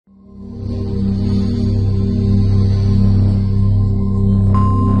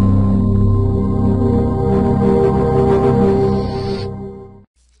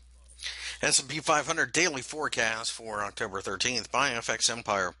S&P 500 daily forecast for October 13th by FX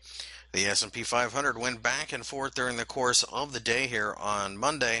Empire. The S&P 500 went back and forth during the course of the day here on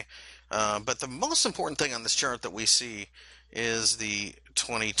Monday, but the most important thing on this chart that we see is the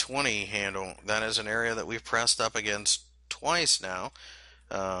 2020 handle. That is an area that we've pressed up against twice now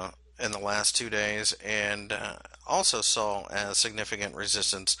in the last 2 days, and also saw as significant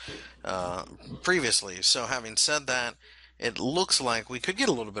resistance previously. So having said that, it looks like we could get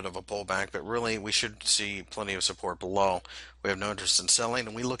a little bit of a pullback, but really we should see plenty of support below. We have no interest in selling,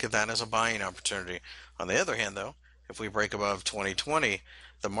 and we look at that as a buying opportunity. On the other hand, though, if we break above 2020,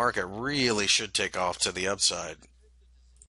 the market really should take off to the upside.